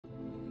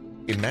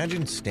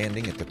Imagine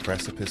standing at the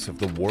precipice of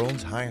the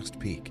world's highest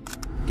peak,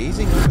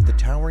 gazing up at the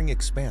towering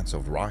expanse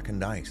of rock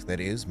and ice that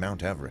is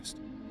Mount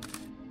Everest.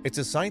 It's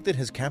a sight that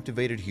has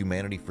captivated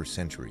humanity for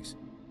centuries,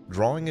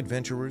 drawing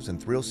adventurers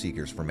and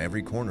thrill-seekers from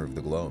every corner of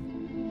the globe.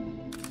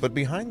 But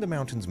behind the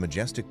mountain's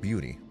majestic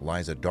beauty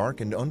lies a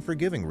dark and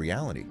unforgiving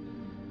reality,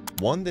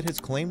 one that has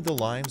claimed the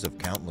lives of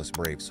countless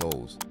brave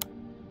souls.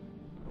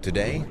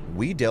 Today,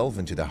 we delve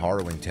into the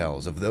harrowing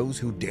tales of those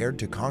who dared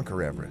to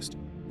conquer Everest,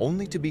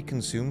 only to be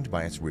consumed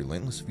by its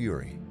relentless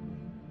fury.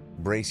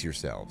 Brace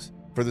yourselves,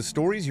 for the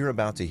stories you're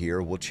about to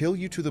hear will chill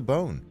you to the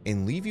bone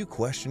and leave you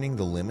questioning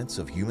the limits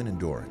of human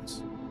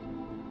endurance.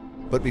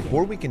 But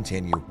before we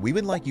continue, we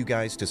would like you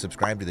guys to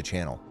subscribe to the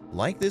channel,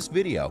 like this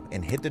video,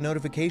 and hit the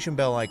notification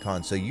bell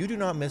icon so you do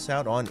not miss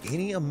out on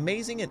any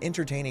amazing and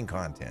entertaining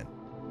content.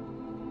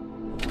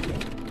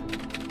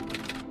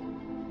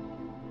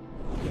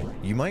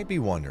 You might be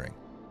wondering,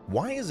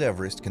 why is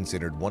Everest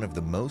considered one of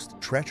the most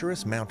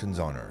treacherous mountains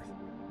on Earth?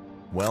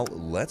 Well,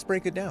 let's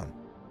break it down.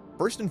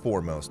 First and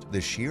foremost, the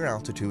sheer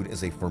altitude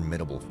is a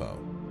formidable foe.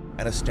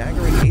 At a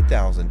staggering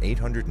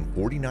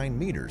 8,849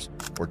 meters,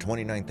 or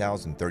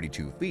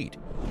 29,032 feet,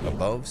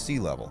 above sea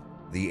level,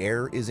 the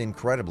air is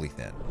incredibly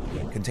thin,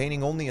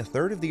 containing only a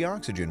third of the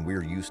oxygen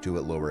we're used to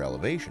at lower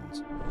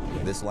elevations.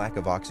 This lack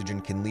of oxygen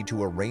can lead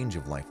to a range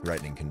of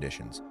life-threatening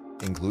conditions,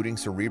 including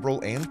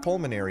cerebral and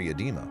pulmonary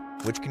edema,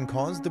 which can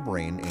cause the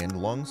brain and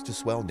lungs to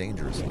swell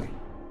dangerously.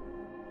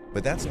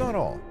 But that's not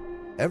all.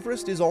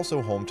 Everest is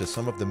also home to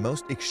some of the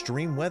most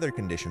extreme weather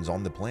conditions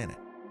on the planet.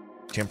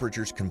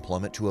 Temperatures can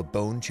plummet to a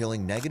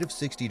bone-chilling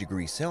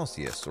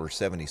 -60°C or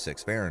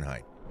 76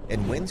 Fahrenheit,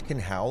 and winds can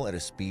howl at a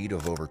speed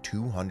of over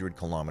 200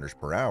 kilometers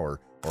per hour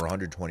or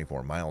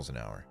 124 miles an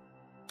hour,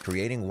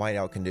 creating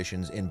whiteout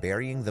conditions and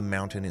burying the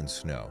mountain in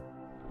snow.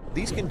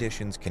 These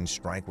conditions can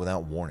strike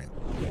without warning,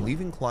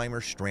 leaving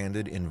climbers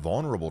stranded and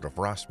vulnerable to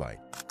frostbite,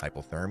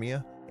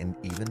 hypothermia, and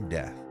even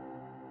death.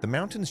 The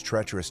mountain's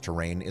treacherous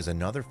terrain is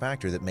another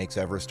factor that makes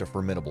Everest a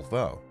formidable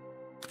foe.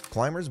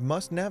 Climbers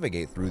must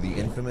navigate through the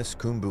infamous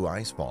Khumbu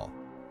Icefall,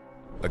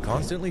 a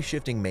constantly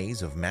shifting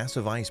maze of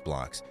massive ice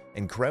blocks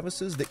and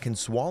crevices that can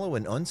swallow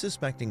an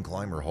unsuspecting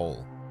climber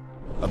whole.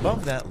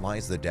 Above that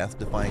lies the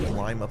death-defying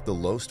climb up the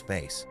Lhost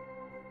Face,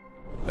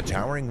 a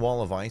towering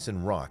wall of ice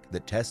and rock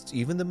that tests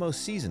even the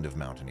most seasoned of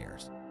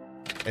mountaineers.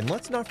 And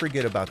let's not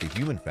forget about the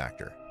human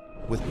factor.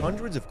 With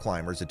hundreds of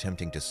climbers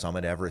attempting to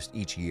summit Everest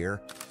each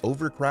year,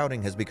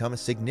 overcrowding has become a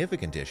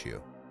significant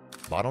issue.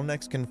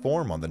 Bottlenecks can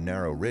form on the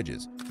narrow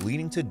ridges,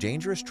 leading to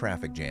dangerous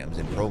traffic jams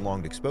and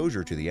prolonged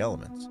exposure to the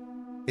elements.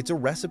 It's a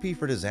recipe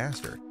for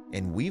disaster,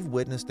 and we've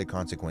witnessed the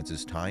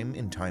consequences time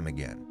and time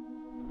again.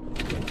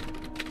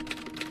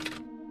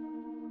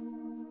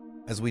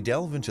 As we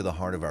delve into the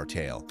heart of our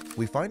tale,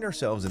 we find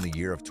ourselves in the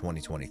year of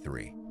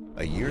 2023,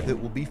 a year that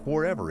will be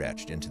forever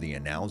etched into the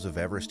annals of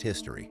Everest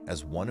history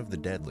as one of the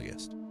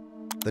deadliest.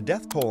 The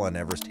death toll on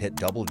Everest hit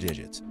double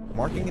digits,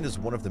 marking it as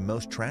one of the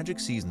most tragic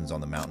seasons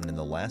on the mountain in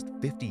the last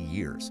 50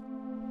 years.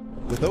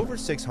 With over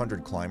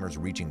 600 climbers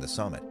reaching the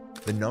summit,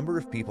 the number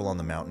of people on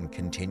the mountain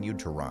continued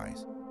to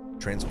rise,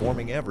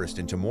 transforming Everest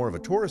into more of a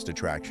tourist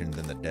attraction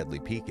than the deadly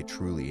peak it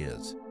truly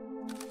is.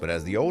 But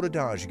as the old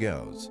adage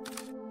goes,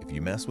 if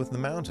you mess with the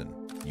mountain,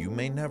 you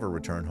may never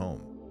return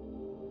home.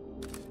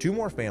 Two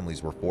more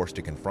families were forced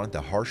to confront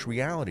the harsh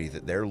reality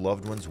that their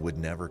loved ones would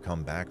never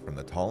come back from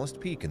the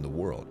tallest peak in the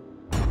world.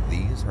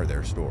 These are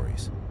their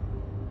stories.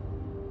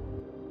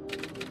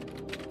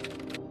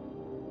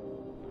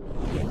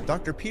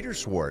 Dr. Peter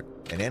Swart,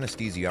 an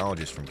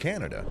anesthesiologist from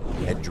Canada,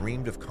 had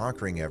dreamed of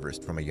conquering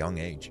Everest from a young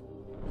age.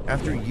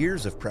 After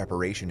years of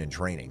preparation and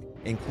training,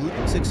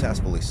 including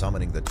successfully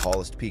summiting the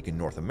tallest peak in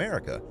North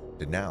America,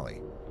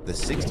 Denali, the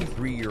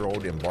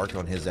 63-year-old embarked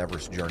on his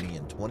Everest journey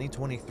in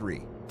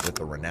 2023 with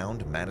the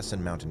renowned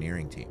Madison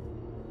Mountaineering team.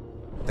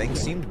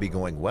 Things seemed to be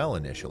going well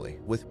initially,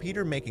 with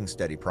Peter making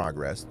steady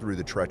progress through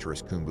the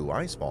treacherous Khumbu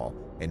Icefall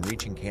and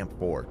reaching Camp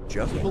 4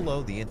 just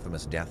below the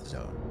infamous death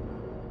zone.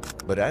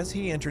 But as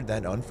he entered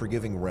that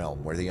unforgiving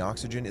realm where the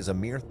oxygen is a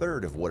mere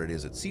third of what it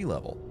is at sea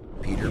level,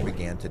 Peter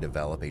began to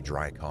develop a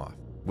dry cough,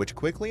 which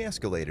quickly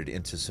escalated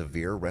into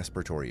severe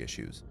respiratory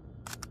issues.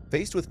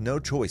 Faced with no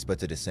choice but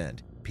to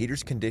descend,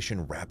 Peter's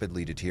condition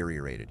rapidly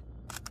deteriorated.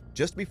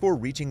 Just before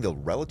reaching the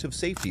relative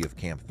safety of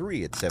Camp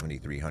 3 at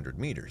 7,300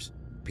 meters,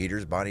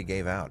 Peter's body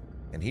gave out,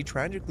 and he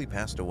tragically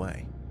passed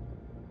away.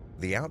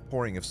 The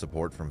outpouring of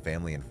support from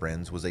family and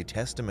friends was a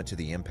testament to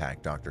the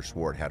impact Dr.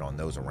 Swart had on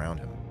those around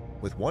him,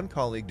 with one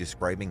colleague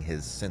describing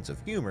his sense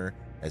of humor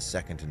as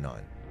second to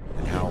none,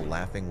 and how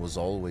laughing was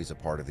always a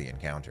part of the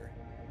encounter.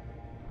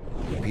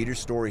 Peter's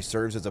story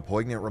serves as a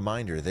poignant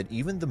reminder that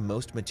even the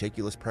most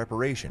meticulous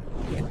preparation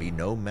can be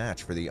no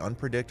match for the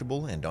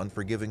unpredictable and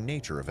unforgiving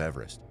nature of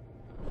Everest.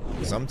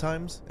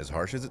 Sometimes, as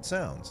harsh as it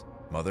sounds,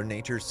 Mother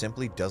Nature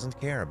simply doesn't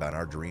care about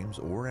our dreams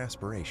or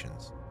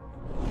aspirations.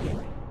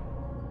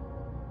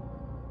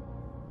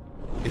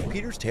 If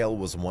Peter's tale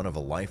was one of a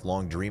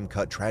lifelong dream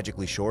cut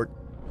tragically short,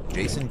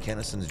 Jason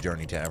Kennison's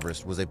journey to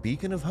Everest was a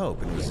beacon of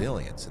hope and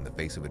resilience in the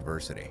face of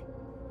adversity.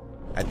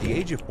 At the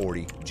age of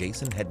 40,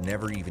 Jason had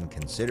never even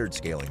considered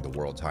scaling the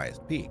world's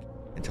highest peak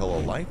until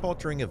a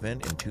life-altering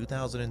event in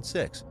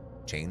 2006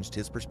 changed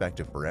his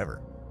perspective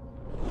forever.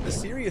 A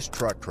serious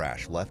truck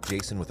crash left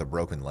Jason with a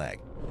broken leg,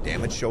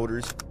 damaged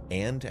shoulders,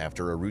 and,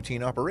 after a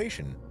routine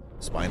operation,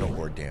 spinal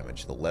cord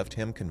damage that left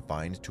him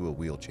confined to a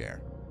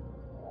wheelchair.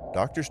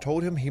 Doctors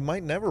told him he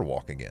might never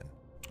walk again,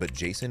 but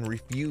Jason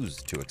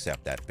refused to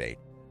accept that fate.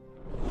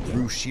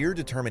 Through sheer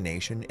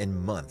determination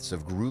and months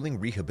of grueling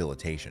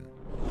rehabilitation,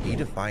 he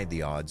defied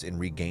the odds and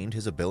regained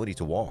his ability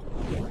to walk,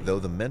 though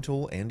the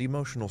mental and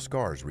emotional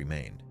scars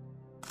remained.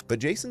 But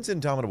Jason's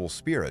indomitable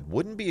spirit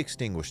wouldn't be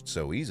extinguished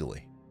so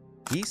easily.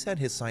 He set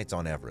his sights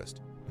on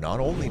Everest, not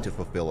only to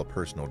fulfill a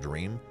personal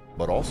dream,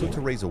 but also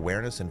to raise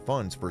awareness and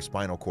funds for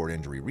spinal cord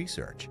injury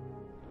research.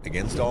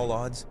 Against all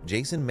odds,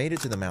 Jason made it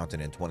to the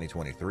mountain in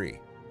 2023,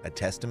 a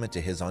testament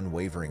to his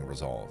unwavering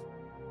resolve.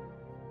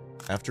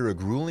 After a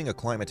grueling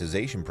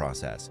acclimatization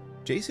process,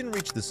 Jason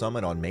reached the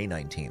summit on May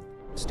 19th,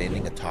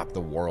 standing atop the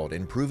world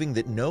and proving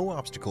that no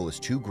obstacle is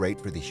too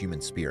great for the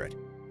human spirit.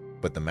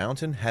 But the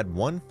mountain had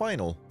one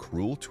final,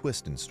 cruel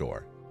twist in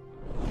store.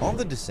 On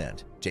the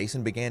descent,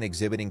 Jason began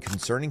exhibiting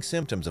concerning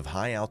symptoms of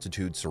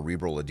high-altitude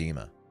cerebral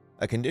edema,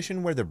 a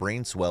condition where the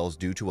brain swells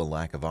due to a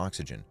lack of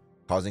oxygen,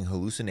 causing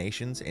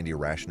hallucinations and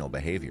irrational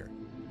behavior.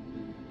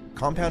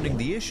 Compounding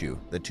the issue,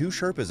 the two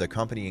Sherpas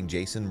accompanying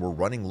Jason were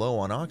running low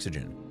on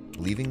oxygen,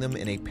 leaving them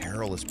in a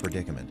perilous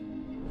predicament.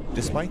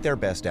 Despite their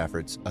best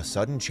efforts, a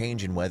sudden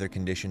change in weather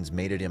conditions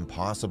made it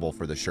impossible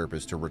for the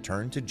Sherpas to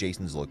return to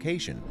Jason's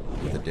location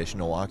with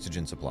additional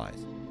oxygen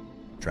supplies.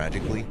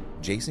 Tragically,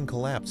 Jason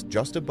collapsed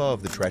just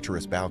above the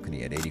treacherous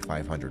balcony at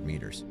 8,500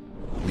 meters,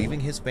 leaving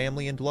his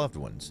family and loved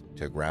ones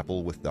to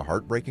grapple with the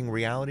heartbreaking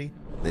reality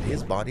that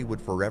his body would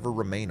forever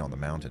remain on the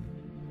mountain.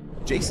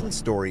 Jason's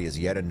story is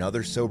yet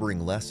another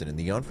sobering lesson in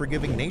the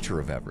unforgiving nature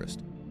of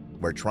Everest,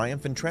 where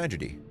triumph and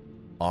tragedy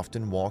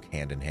often walk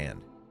hand in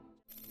hand.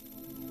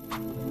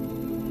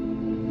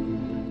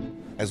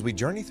 As we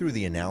journey through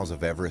the annals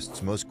of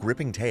Everest's most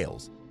gripping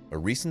tales, a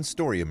recent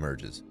story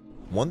emerges,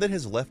 one that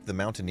has left the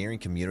mountaineering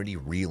community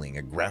reeling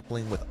and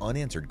grappling with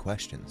unanswered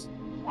questions.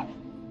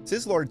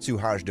 Sizzlard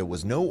Suhajda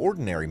was no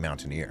ordinary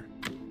mountaineer.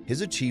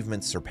 His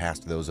achievements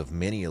surpassed those of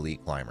many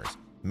elite climbers,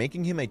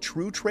 making him a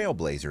true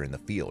trailblazer in the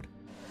field.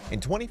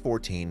 In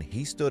 2014,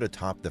 he stood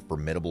atop the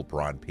formidable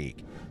Broad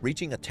Peak,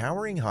 reaching a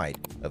towering height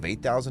of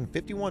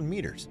 8,051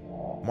 meters,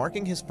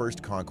 marking his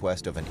first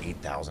conquest of an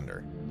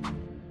 8,000er.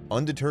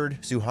 Undeterred,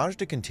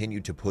 Suhajda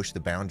continued to push the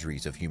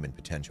boundaries of human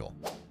potential,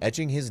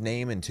 etching his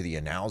name into the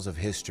annals of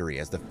history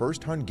as the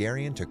first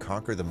Hungarian to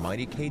conquer the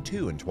mighty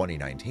K2 in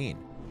 2019,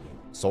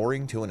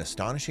 soaring to an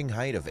astonishing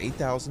height of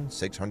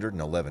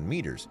 8,611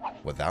 meters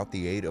without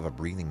the aid of a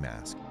breathing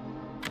mask.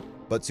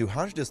 But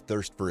Suhajda's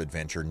thirst for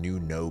adventure knew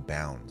no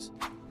bounds.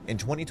 In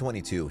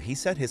 2022, he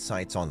set his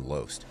sights on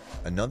Lost,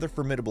 another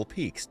formidable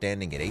peak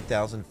standing at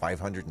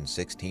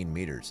 8,516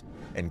 meters,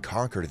 and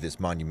conquered this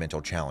monumental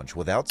challenge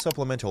without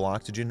supplemental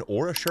oxygen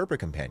or a Sherpa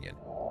companion,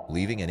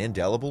 leaving an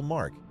indelible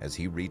mark as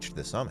he reached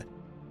the summit.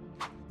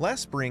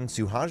 Last spring,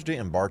 Suhajda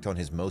embarked on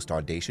his most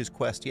audacious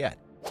quest yet,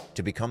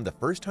 to become the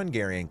first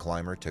Hungarian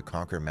climber to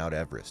conquer Mount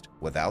Everest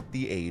without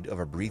the aid of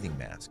a breathing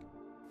mask.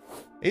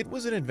 It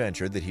was an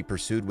adventure that he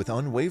pursued with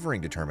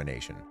unwavering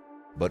determination,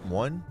 but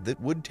one that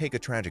would take a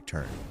tragic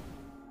turn.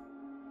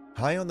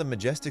 High on the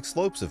majestic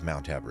slopes of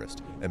Mount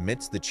Everest,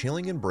 amidst the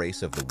chilling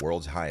embrace of the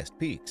world's highest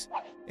peaks,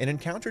 an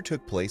encounter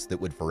took place that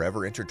would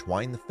forever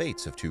intertwine the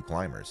fates of two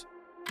climbers.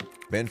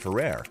 Ben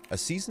Ferrer, a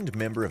seasoned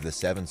member of the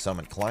 7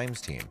 Summit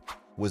Climbs team,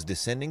 was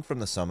descending from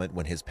the summit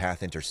when his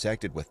path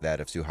intersected with that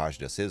of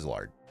Suhajda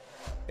Sizzlard.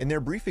 In their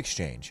brief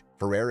exchange,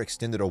 Ferrer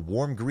extended a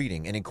warm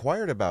greeting and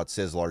inquired about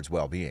Sizzlard's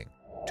well-being,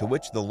 to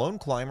which the lone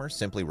climber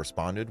simply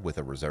responded with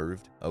a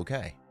reserved,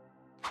 "Okay."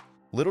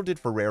 Little did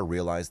Ferrer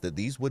realize that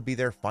these would be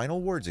their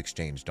final words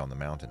exchanged on the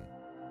mountain.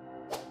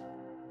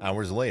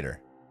 Hours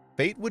later,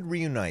 fate would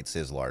reunite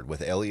Sizzlard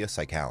with Elia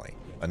Saikali,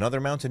 another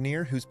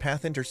mountaineer whose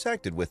path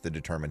intersected with the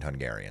determined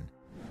Hungarian.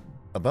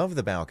 Above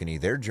the balcony,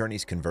 their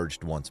journeys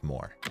converged once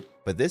more,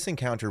 but this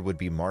encounter would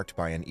be marked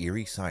by an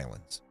eerie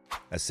silence,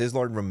 as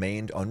Sizzlard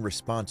remained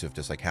unresponsive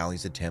to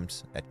Saikali's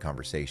attempts at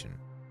conversation.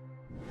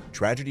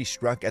 Tragedy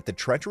struck at the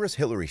treacherous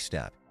Hillary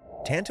Step,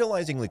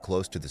 tantalizingly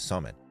close to the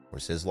summit, where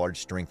Sizzlard's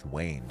strength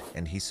waned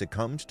and he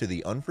succumbed to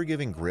the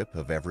unforgiving grip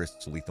of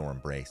Everest's lethal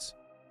embrace.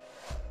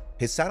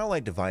 His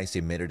satellite device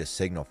emitted a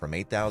signal from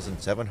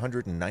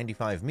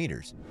 8,795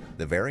 meters,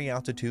 the very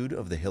altitude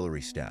of the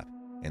Hillary Step,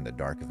 in the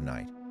dark of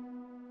night.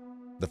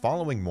 The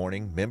following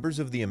morning, members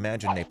of the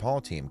Imagine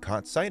Nepal team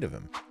caught sight of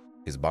him,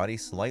 his body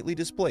slightly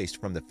displaced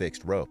from the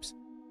fixed ropes,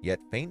 yet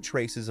faint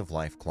traces of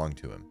life clung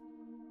to him.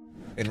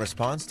 In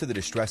response to the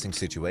distressing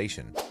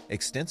situation,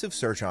 extensive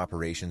search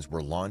operations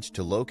were launched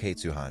to locate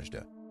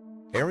Suhajda.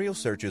 Aerial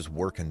searches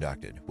were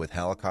conducted, with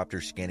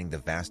helicopters scanning the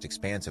vast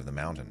expanse of the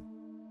mountain,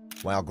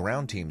 while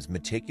ground teams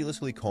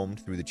meticulously combed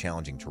through the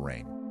challenging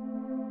terrain.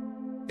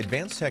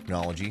 Advanced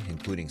technology,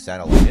 including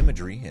satellite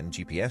imagery and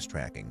GPS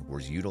tracking,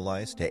 was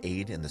utilized to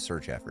aid in the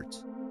search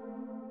efforts.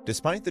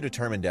 Despite the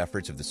determined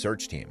efforts of the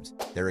search teams,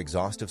 their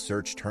exhaustive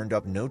search turned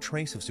up no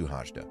trace of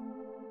Suhajda.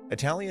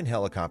 Italian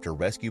helicopter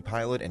rescue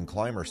pilot and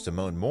climber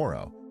Simone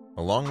Moro,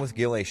 along with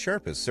Gile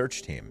Sherpa's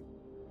search team,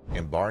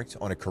 embarked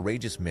on a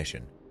courageous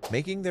mission,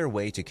 making their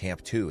way to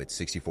Camp 2 at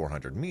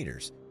 6,400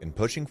 meters and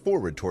pushing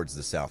forward towards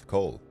the South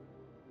Col.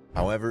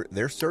 However,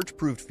 their search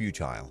proved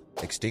futile,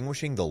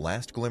 extinguishing the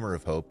last glimmer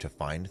of hope to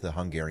find the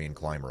Hungarian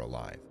climber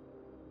alive.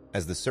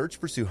 As the search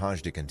for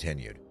Suhajda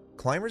continued,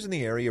 climbers in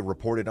the area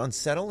reported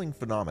unsettling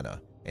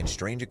phenomena and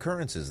strange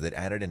occurrences that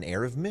added an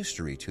air of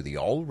mystery to the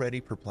already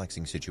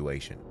perplexing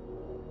situation.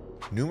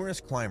 Numerous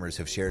climbers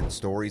have shared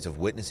stories of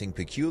witnessing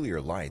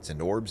peculiar lights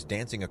and orbs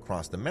dancing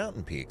across the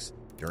mountain peaks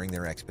during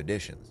their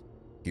expeditions,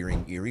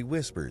 hearing eerie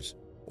whispers,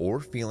 or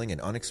feeling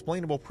an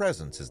unexplainable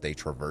presence as they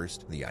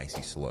traversed the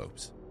icy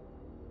slopes.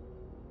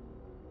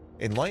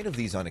 In light of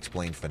these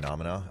unexplained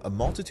phenomena, a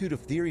multitude of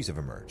theories have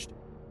emerged,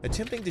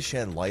 attempting to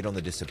shed light on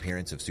the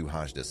disappearance of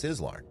Suhajda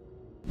Sislard.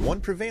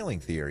 One prevailing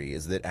theory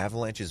is that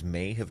avalanches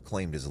may have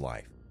claimed his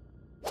life.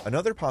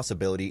 Another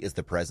possibility is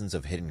the presence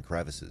of hidden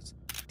crevices,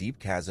 deep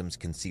chasms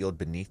concealed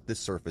beneath the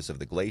surface of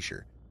the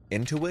glacier,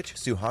 into which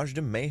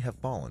Suhajda may have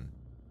fallen.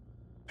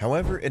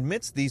 However,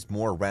 amidst these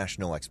more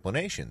rational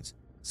explanations,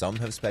 some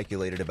have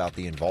speculated about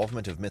the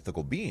involvement of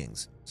mythical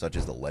beings, such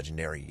as the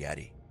legendary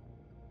Yeti.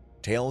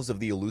 Tales of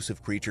the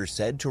elusive creature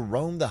said to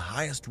roam the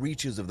highest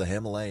reaches of the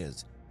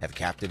Himalayas have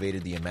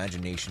captivated the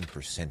imagination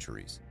for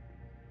centuries,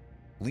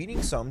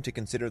 leading some to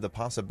consider the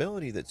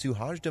possibility that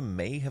Suhajda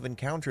may have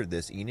encountered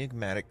this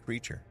enigmatic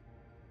creature.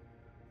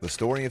 The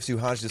story of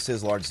Suhajda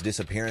Sislard's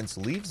disappearance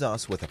leaves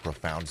us with a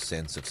profound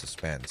sense of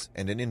suspense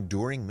and an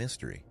enduring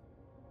mystery.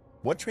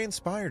 What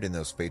transpired in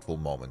those fateful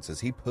moments as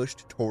he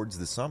pushed towards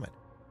the summit?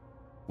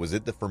 Was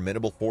it the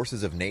formidable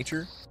forces of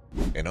nature,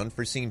 an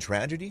unforeseen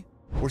tragedy,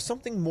 or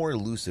something more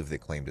elusive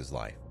that claimed his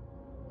life?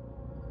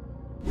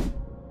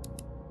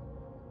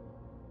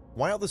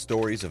 While the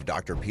stories of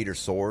Dr. Peter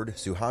Sword,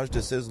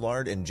 Suhajda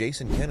Sislard, and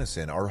Jason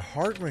Kennison are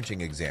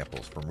heart-wrenching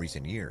examples from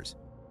recent years,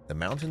 the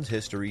mountain's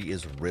history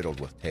is riddled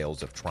with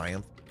tales of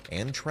triumph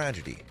and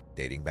tragedy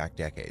dating back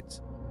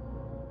decades.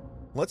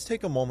 Let's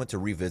take a moment to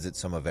revisit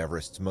some of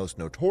Everest's most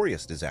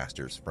notorious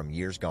disasters from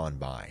years gone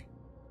by.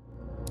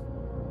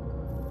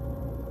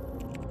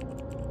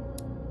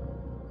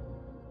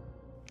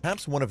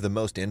 Perhaps one of the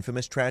most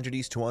infamous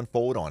tragedies to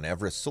unfold on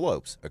Everest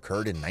slopes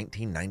occurred in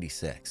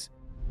 1996,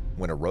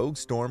 when a rogue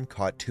storm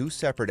caught two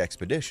separate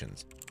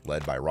expeditions,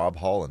 led by Rob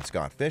Hall and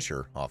Scott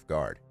Fisher, off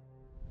guard.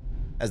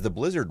 As the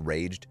blizzard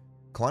raged,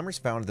 climbers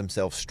found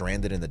themselves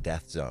stranded in the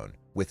death zone,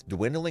 with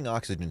dwindling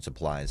oxygen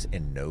supplies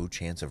and no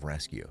chance of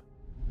rescue.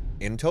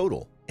 In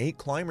total, 8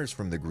 climbers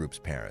from the groups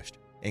perished,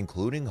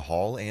 including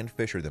Hall and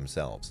Fisher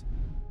themselves.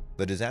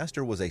 The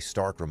disaster was a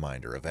stark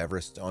reminder of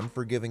Everest's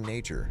unforgiving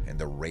nature and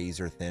the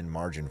razor-thin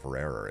margin for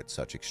error at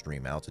such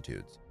extreme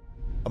altitudes.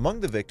 Among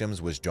the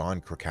victims was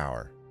John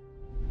Krakauer,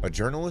 a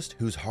journalist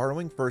whose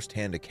harrowing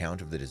first-hand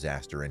account of the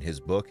disaster in his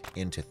book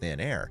Into Thin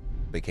Air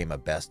became a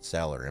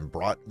bestseller and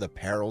brought the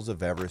perils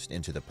of Everest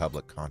into the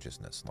public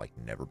consciousness like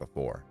never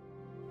before.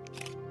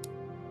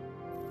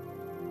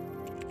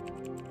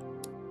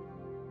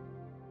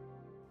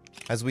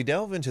 As we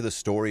delve into the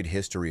storied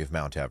history of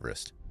Mount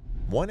Everest,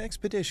 one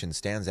expedition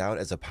stands out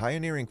as a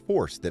pioneering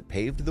force that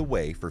paved the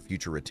way for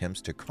future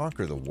attempts to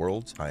conquer the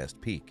world's highest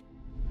peak,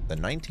 the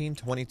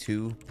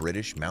 1922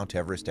 British Mount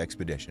Everest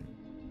expedition.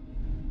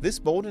 This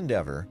bold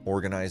endeavor,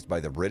 organized by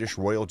the British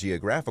Royal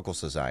Geographical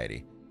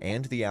Society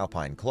and the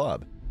Alpine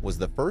Club, was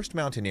the first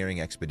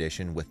mountaineering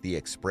expedition with the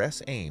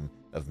express aim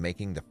of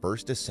making the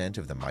first ascent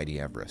of the mighty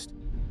Everest.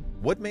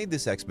 What made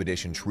this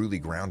expedition truly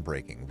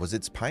groundbreaking was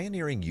its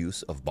pioneering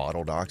use of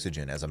bottled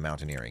oxygen as a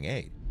mountaineering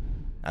aid.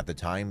 At the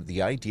time,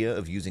 the idea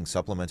of using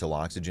supplemental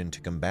oxygen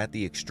to combat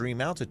the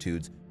extreme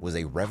altitudes was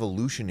a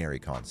revolutionary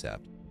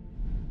concept.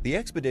 The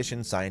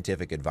expedition's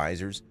scientific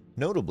advisors,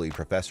 notably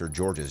Professor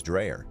Georges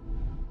Dreyer,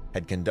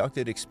 had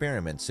conducted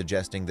experiments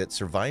suggesting that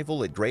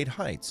survival at great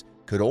heights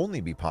could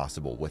only be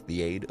possible with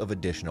the aid of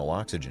additional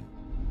oxygen.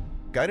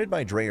 Guided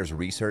by Dreyer's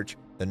research,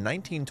 the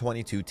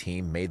 1922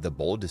 team made the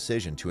bold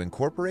decision to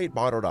incorporate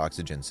bottled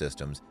oxygen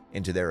systems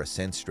into their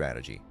ascent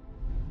strategy.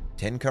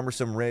 10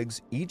 cumbersome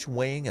rigs, each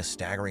weighing a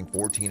staggering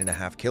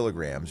 14.5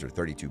 kilograms or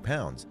 32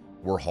 pounds,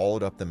 were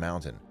hauled up the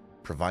mountain,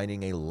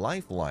 providing a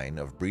lifeline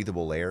of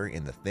breathable air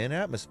in the thin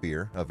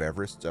atmosphere of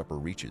Everest's upper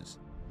reaches.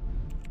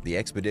 The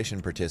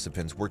expedition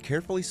participants were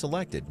carefully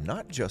selected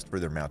not just for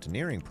their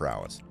mountaineering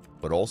prowess,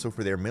 but also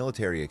for their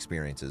military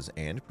experiences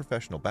and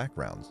professional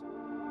backgrounds.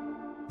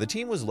 The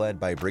team was led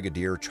by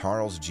Brigadier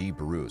Charles G.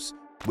 Bruce,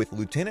 with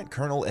Lieutenant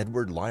Colonel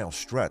Edward Lyle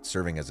Strutt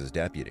serving as his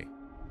deputy.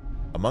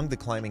 Among the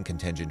climbing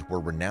contingent were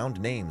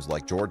renowned names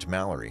like George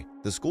Mallory,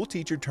 the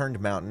schoolteacher turned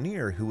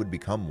mountaineer who would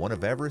become one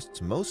of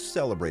Everest's most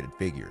celebrated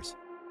figures,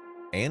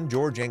 and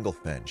George Engel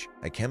Finch,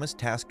 a chemist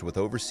tasked with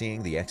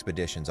overseeing the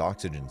expedition's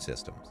oxygen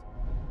systems.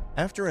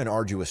 After an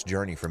arduous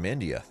journey from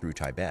India through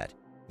Tibet,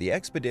 the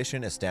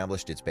expedition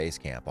established its base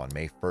camp on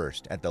May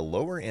 1st at the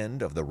lower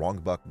end of the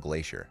Rongbuk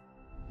Glacier.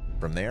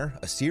 From there,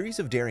 a series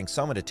of daring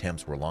summit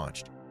attempts were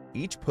launched,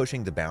 each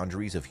pushing the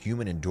boundaries of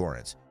human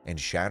endurance and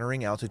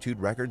shattering altitude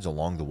records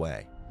along the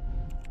way.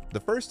 The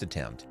first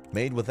attempt,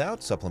 made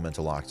without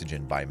supplemental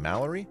oxygen by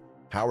Mallory,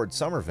 Howard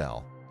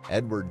Somervell,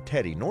 Edward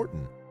Teddy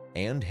Norton,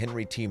 and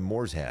Henry T.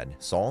 Morshead,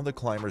 saw the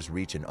climbers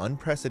reach an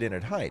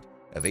unprecedented height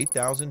of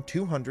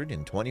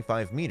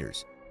 8,225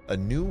 meters, a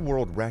new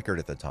world record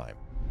at the time.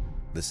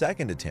 The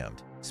second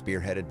attempt,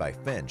 spearheaded by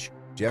Finch,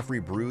 Jeffrey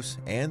Bruce,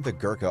 and the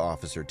Gurkha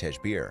officer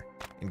Tejbir,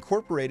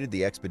 incorporated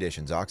the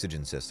expedition's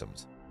oxygen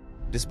systems.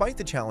 Despite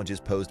the challenges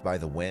posed by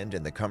the wind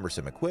and the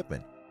cumbersome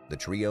equipment, the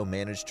trio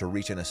managed to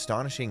reach an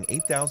astonishing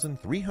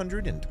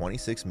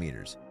 8,326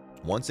 meters,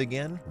 once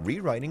again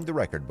rewriting the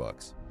record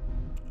books.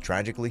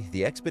 Tragically,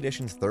 the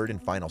expedition's third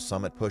and final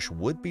summit push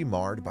would be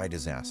marred by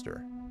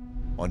disaster.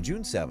 On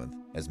June 7th,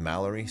 as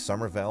Mallory,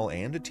 Somervell,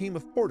 and a team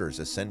of porters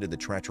ascended the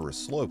treacherous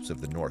slopes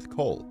of the North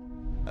Col,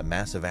 a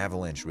massive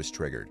avalanche was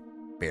triggered,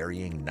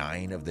 burying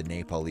 9 of the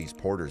Nepalese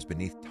porters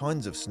beneath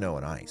tons of snow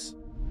and ice.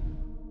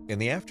 In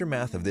the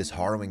aftermath of this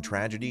harrowing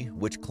tragedy,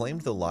 which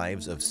claimed the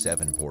lives of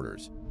 7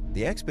 porters,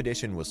 the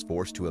expedition was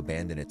forced to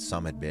abandon its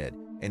summit bid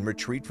and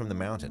retreat from the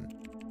mountain.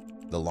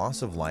 The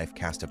loss of life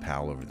cast a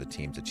pall over the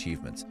team's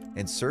achievements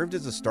and served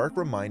as a stark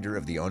reminder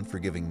of the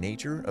unforgiving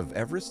nature of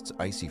Everest's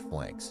icy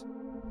flanks.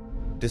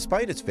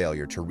 Despite its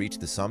failure to reach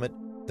the summit,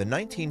 the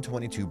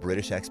 1922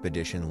 British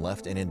expedition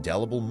left an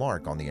indelible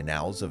mark on the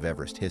annals of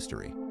Everest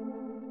history.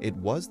 It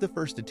was the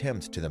first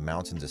attempt to the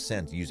mountain's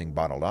ascent using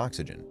bottled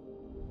oxygen,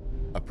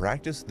 a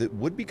practice that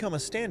would become a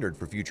standard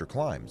for future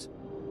climbs.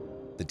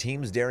 The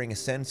team's daring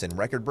ascents and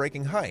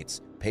record-breaking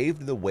heights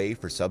paved the way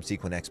for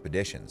subsequent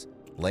expeditions,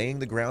 laying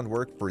the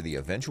groundwork for the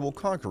eventual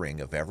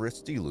conquering of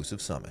Everest's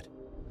elusive summit.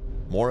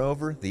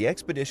 Moreover, the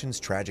expedition's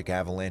tragic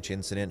avalanche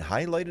incident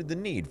highlighted the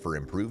need for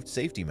improved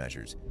safety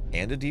measures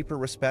and a deeper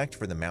respect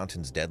for the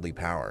mountain's deadly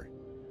power,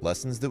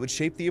 lessons that would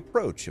shape the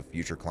approach of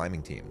future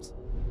climbing teams.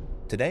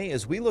 Today,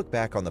 as we look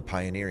back on the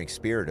pioneering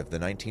spirit of the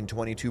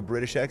 1922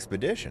 British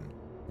expedition,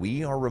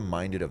 we are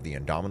reminded of the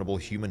indomitable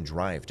human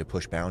drive to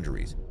push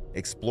boundaries,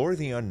 explore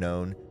the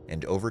unknown,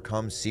 and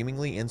overcome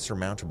seemingly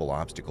insurmountable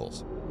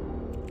obstacles.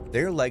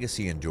 Their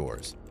legacy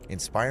endures,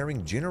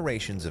 inspiring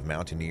generations of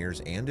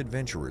mountaineers and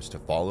adventurers to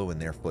follow in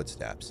their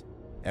footsteps,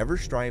 ever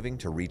striving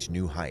to reach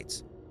new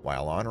heights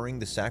while honoring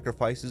the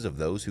sacrifices of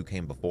those who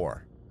came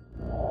before.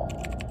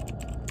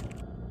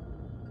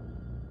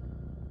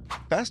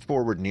 Fast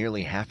forward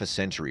nearly half a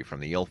century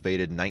from the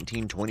ill-fated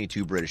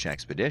 1922 British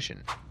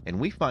expedition, and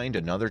we find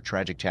another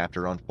tragic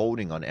chapter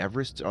unfolding on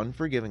Everest's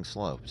unforgiving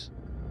slopes.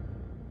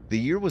 The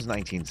year was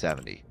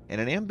 1970, and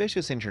an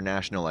ambitious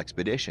international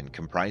expedition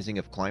comprising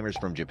of climbers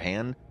from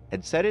Japan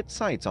had set its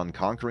sights on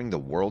conquering the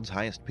world's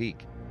highest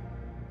peak.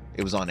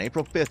 It was on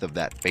April 5th of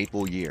that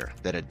fateful year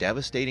that a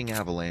devastating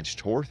avalanche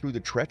tore through the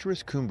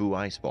treacherous Khumbu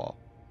icefall,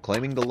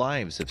 claiming the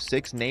lives of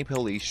 6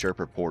 Nepalese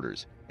Sherpa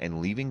porters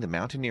and leaving the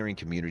mountaineering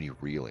community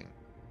reeling.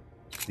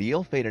 The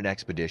ill-fated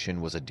expedition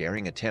was a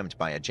daring attempt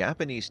by a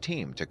Japanese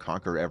team to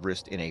conquer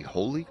Everest in a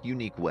wholly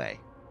unique way,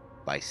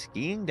 by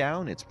skiing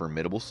down its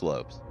formidable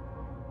slopes.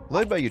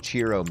 Led by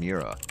Yuichiro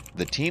Miura,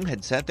 the team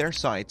had set their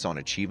sights on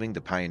achieving the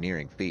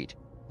pioneering feat,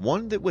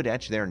 one that would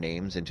etch their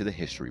names into the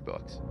history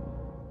books.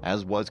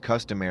 As was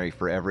customary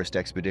for Everest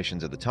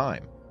expeditions at the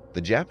time,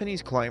 the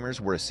Japanese climbers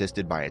were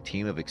assisted by a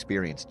team of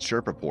experienced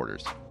Sherpa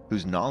porters,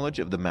 whose knowledge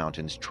of the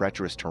mountain's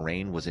treacherous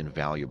terrain was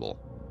invaluable.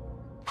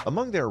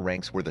 Among their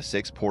ranks were the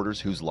 6 porters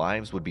whose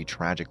lives would be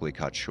tragically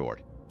cut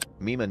short: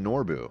 Mima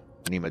Norbu,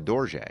 Nima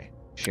Dorje,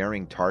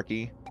 Sharing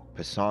Tarki,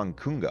 Pasang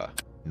Kunga,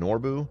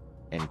 Norbu,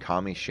 and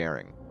Kami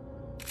Sharing.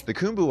 The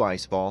Khumbu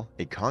icefall,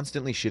 a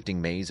constantly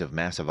shifting maze of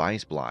massive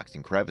ice blocks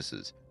and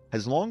crevices,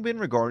 has long been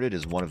regarded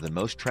as one of the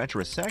most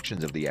treacherous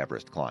sections of the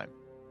Everest climb.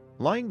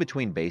 Lying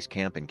between Base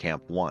Camp and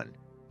Camp 1,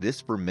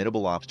 this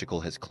formidable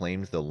obstacle has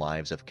claimed the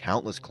lives of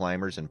countless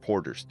climbers and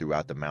porters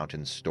throughout the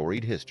mountain's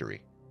storied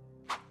history.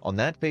 On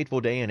that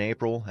fateful day in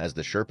April, as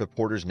the Sherpa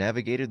porters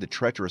navigated the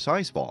treacherous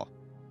icefall,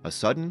 a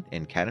sudden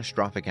and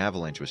catastrophic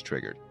avalanche was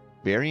triggered,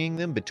 burying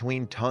them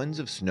between tons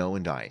of snow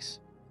and ice.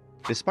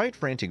 Despite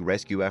frantic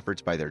rescue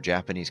efforts by their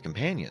Japanese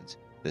companions,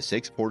 the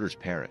 6 porters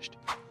perished,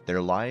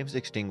 their lives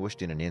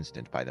extinguished in an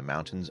instant by the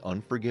mountain's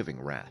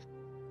unforgiving wrath.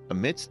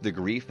 Amidst the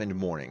grief and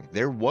mourning,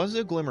 there was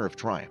a glimmer of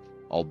triumph,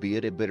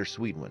 albeit a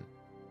bittersweet one.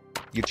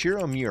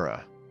 Yuichiro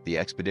Miura, the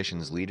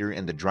expedition's leader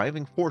and the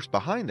driving force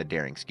behind the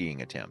daring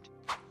skiing attempt,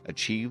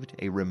 achieved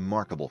a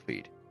remarkable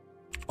feat.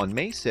 On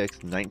May 6,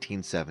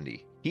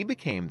 1970, he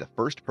became the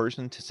first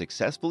person to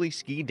successfully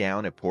ski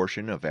down a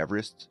portion of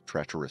Everest's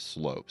treacherous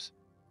slopes,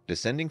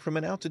 descending from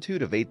an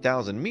altitude of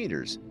 8,000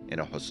 meters in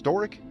a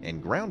historic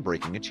and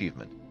groundbreaking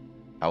achievement.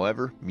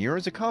 However,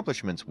 Miura's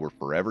accomplishments were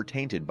forever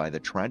tainted by the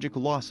tragic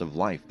loss of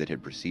life that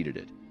had preceded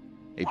it,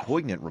 a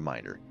poignant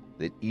reminder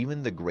that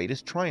even the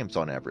greatest triumphs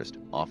on Everest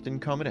often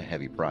come at a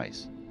heavy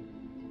price.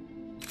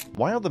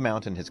 While the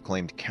mountain has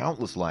claimed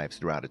countless lives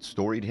throughout its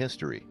storied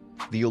history,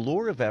 the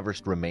allure of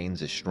Everest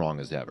remains as strong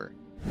as ever,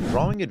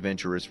 drawing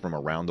adventurers from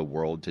around the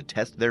world to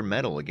test their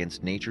mettle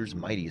against nature's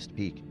mightiest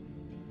peak.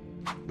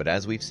 But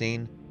as we've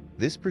seen,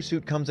 this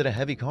pursuit comes at a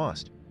heavy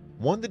cost,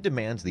 one that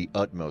demands the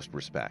utmost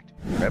respect,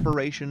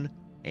 preparation,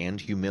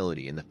 and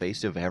humility in the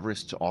face of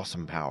Everest's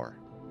awesome power.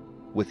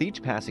 With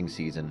each passing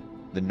season,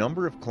 the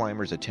number of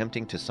climbers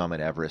attempting to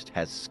summit Everest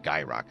has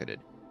skyrocketed,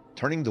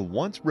 turning the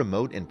once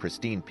remote and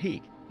pristine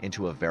peak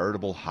into a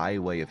veritable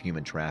highway of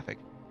human traffic.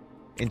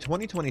 In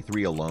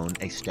 2023 alone,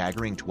 a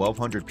staggering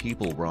 1,200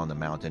 people were on the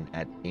mountain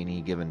at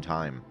any given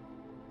time,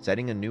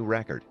 setting a new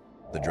record.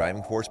 The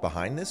driving force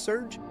behind this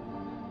surge?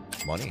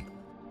 Money.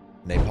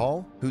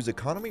 Nepal, whose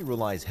economy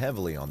relies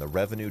heavily on the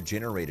revenue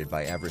generated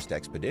by Everest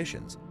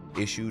expeditions,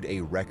 issued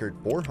a record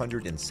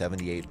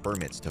 478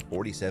 permits to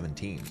 47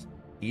 teams,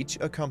 each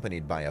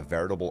accompanied by a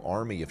veritable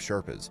army of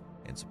Sherpas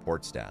and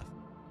support staff.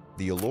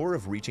 The allure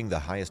of reaching the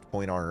highest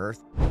point on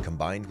Earth,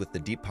 combined with the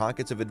deep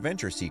pockets of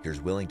adventure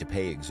seekers willing to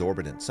pay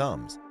exorbitant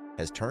sums,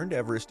 has turned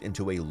Everest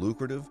into a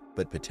lucrative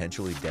but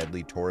potentially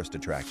deadly tourist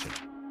attraction.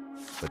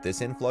 But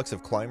this influx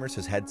of climbers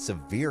has had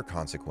severe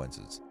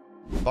consequences.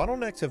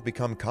 Bottlenecks have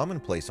become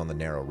commonplace on the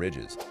narrow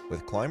ridges,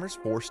 with climbers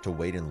forced to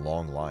wait in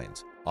long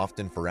lines,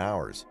 often for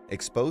hours,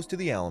 exposed to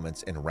the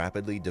elements and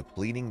rapidly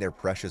depleting their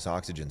precious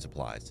oxygen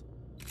supplies.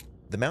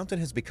 The mountain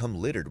has become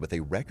littered with a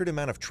record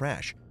amount of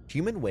trash,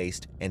 human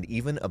waste, and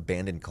even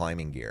abandoned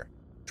climbing gear,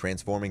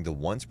 transforming the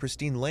once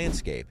pristine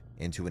landscape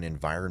into an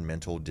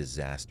environmental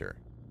disaster.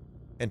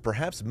 And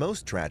perhaps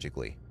most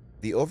tragically,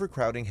 the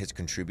overcrowding has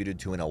contributed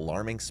to an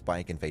alarming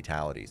spike in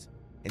fatalities.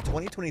 In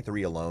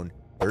 2023 alone,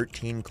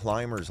 13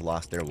 climbers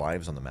lost their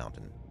lives on the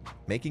mountain,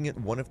 making it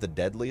one of the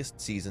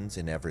deadliest seasons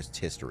in Everest's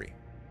history.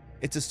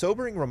 It's a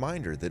sobering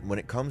reminder that when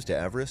it comes to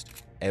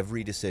Everest,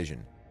 every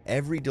decision,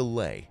 every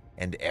delay,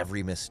 and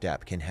every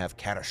misstep can have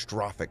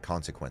catastrophic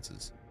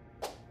consequences.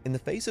 In the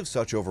face of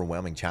such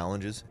overwhelming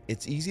challenges,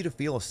 it's easy to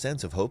feel a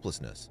sense of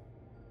hopelessness.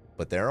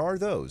 But there are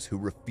those who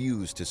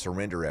refuse to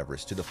surrender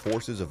Everest to the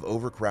forces of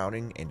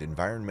overcrowding and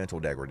environmental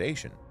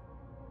degradation.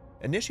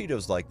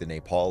 Initiatives like the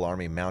Nepal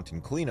Army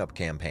Mountain Cleanup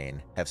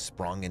Campaign have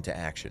sprung into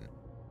action,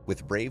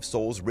 with brave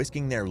souls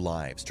risking their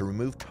lives to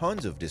remove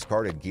tons of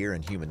discarded gear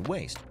and human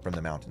waste from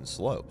the mountain's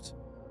slopes.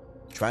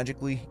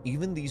 Tragically,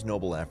 even these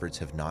noble efforts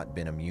have not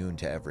been immune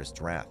to Everest's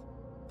wrath.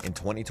 In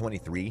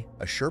 2023,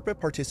 a Sherpa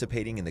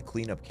participating in the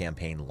cleanup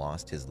campaign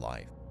lost his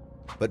life.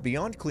 But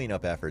beyond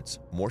cleanup efforts,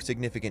 more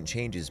significant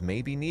changes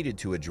may be needed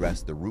to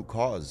address the root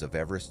cause of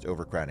Everest's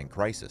overcrowding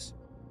crisis.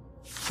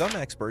 Some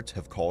experts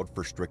have called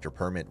for stricter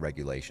permit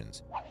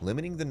regulations,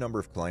 limiting the number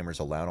of climbers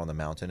allowed on the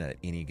mountain at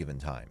any given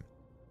time.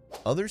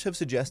 Others have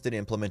suggested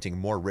implementing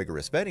more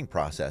rigorous vetting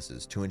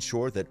processes to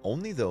ensure that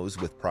only those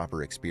with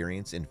proper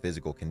experience in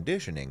physical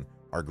conditioning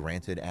are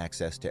granted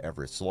access to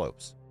Everest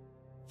slopes.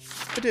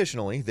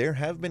 Additionally, there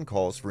have been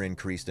calls for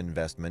increased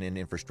investment in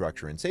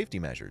infrastructure and safety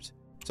measures,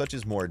 such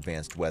as more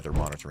advanced weather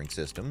monitoring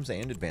systems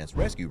and advanced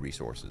rescue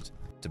resources,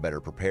 to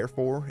better prepare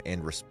for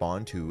and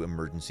respond to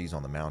emergencies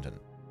on the mountain.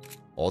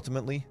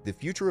 Ultimately, the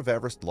future of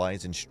Everest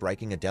lies in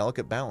striking a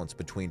delicate balance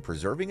between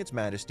preserving its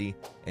majesty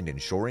and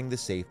ensuring the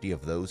safety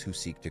of those who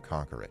seek to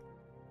conquer it.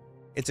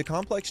 It's a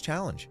complex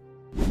challenge,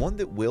 one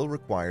that will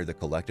require the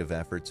collective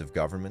efforts of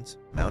governments,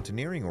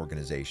 mountaineering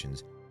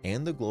organizations,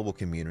 and the global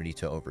community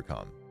to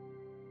overcome.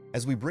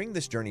 As we bring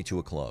this journey to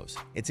a close,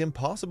 it's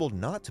impossible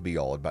not to be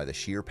awed by the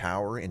sheer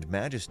power and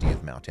majesty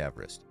of Mount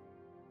Everest.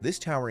 This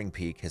towering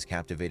peak has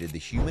captivated the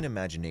human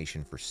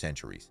imagination for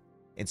centuries,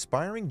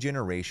 inspiring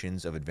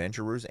generations of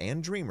adventurers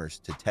and dreamers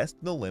to test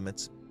the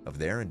limits of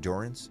their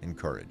endurance and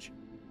courage.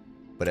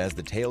 But as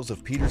the tales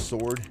of Peter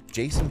Sword,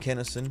 Jason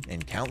Kennison,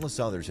 and countless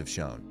others have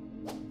shown,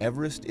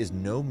 Everest is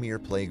no mere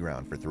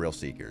playground for thrill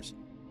seekers.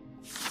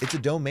 It's a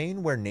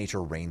domain where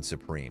nature reigns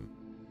supreme,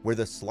 where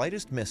the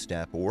slightest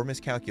misstep or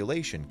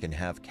miscalculation can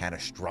have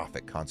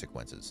catastrophic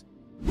consequences.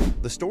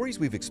 The stories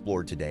we've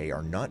explored today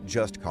are not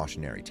just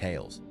cautionary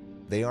tales.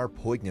 They are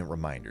poignant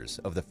reminders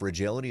of the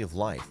fragility of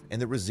life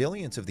and the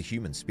resilience of the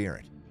human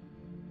spirit.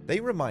 They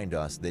remind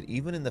us that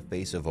even in the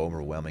face of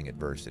overwhelming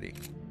adversity,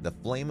 the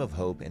flame of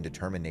hope and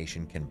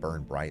determination can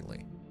burn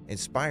brightly,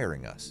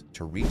 inspiring us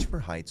to reach for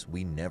heights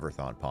we never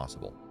thought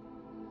possible.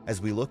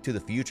 As we look to the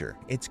future,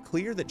 it's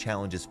clear that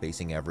challenges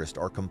facing Everest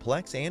are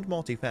complex and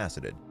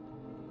multifaceted.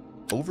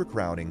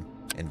 Overcrowding,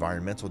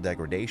 environmental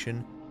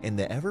degradation, and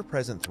the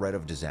ever-present threat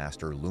of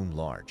disaster loom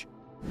large.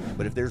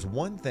 But if there's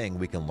one thing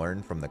we can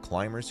learn from the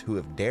climbers who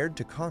have dared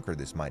to conquer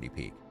this mighty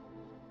peak,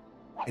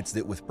 it's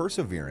that with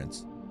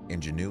perseverance,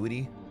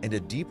 ingenuity, and a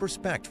deep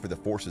respect for the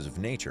forces of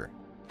nature,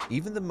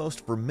 even the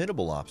most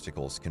formidable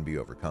obstacles can be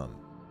overcome.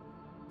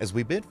 As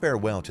we bid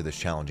farewell to this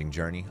challenging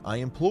journey, I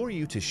implore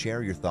you to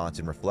share your thoughts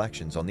and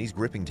reflections on these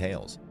gripping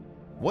tales.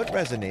 What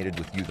resonated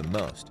with you the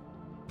most?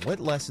 What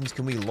lessons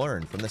can we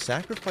learn from the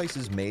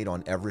sacrifices made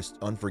on Everest's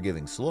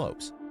unforgiving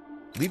slopes?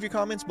 Leave your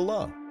comments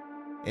below.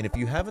 And if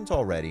you haven't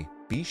already,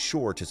 be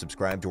sure to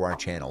subscribe to our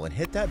channel and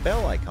hit that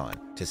bell icon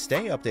to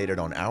stay updated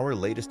on our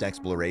latest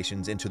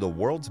explorations into the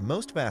world's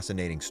most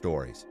fascinating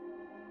stories.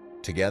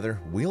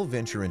 Together, we'll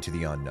venture into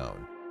the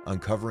unknown,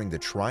 uncovering the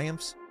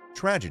triumphs,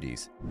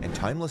 tragedies, and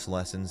timeless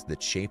lessons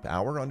that shape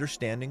our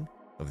understanding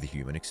of the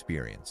human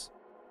experience.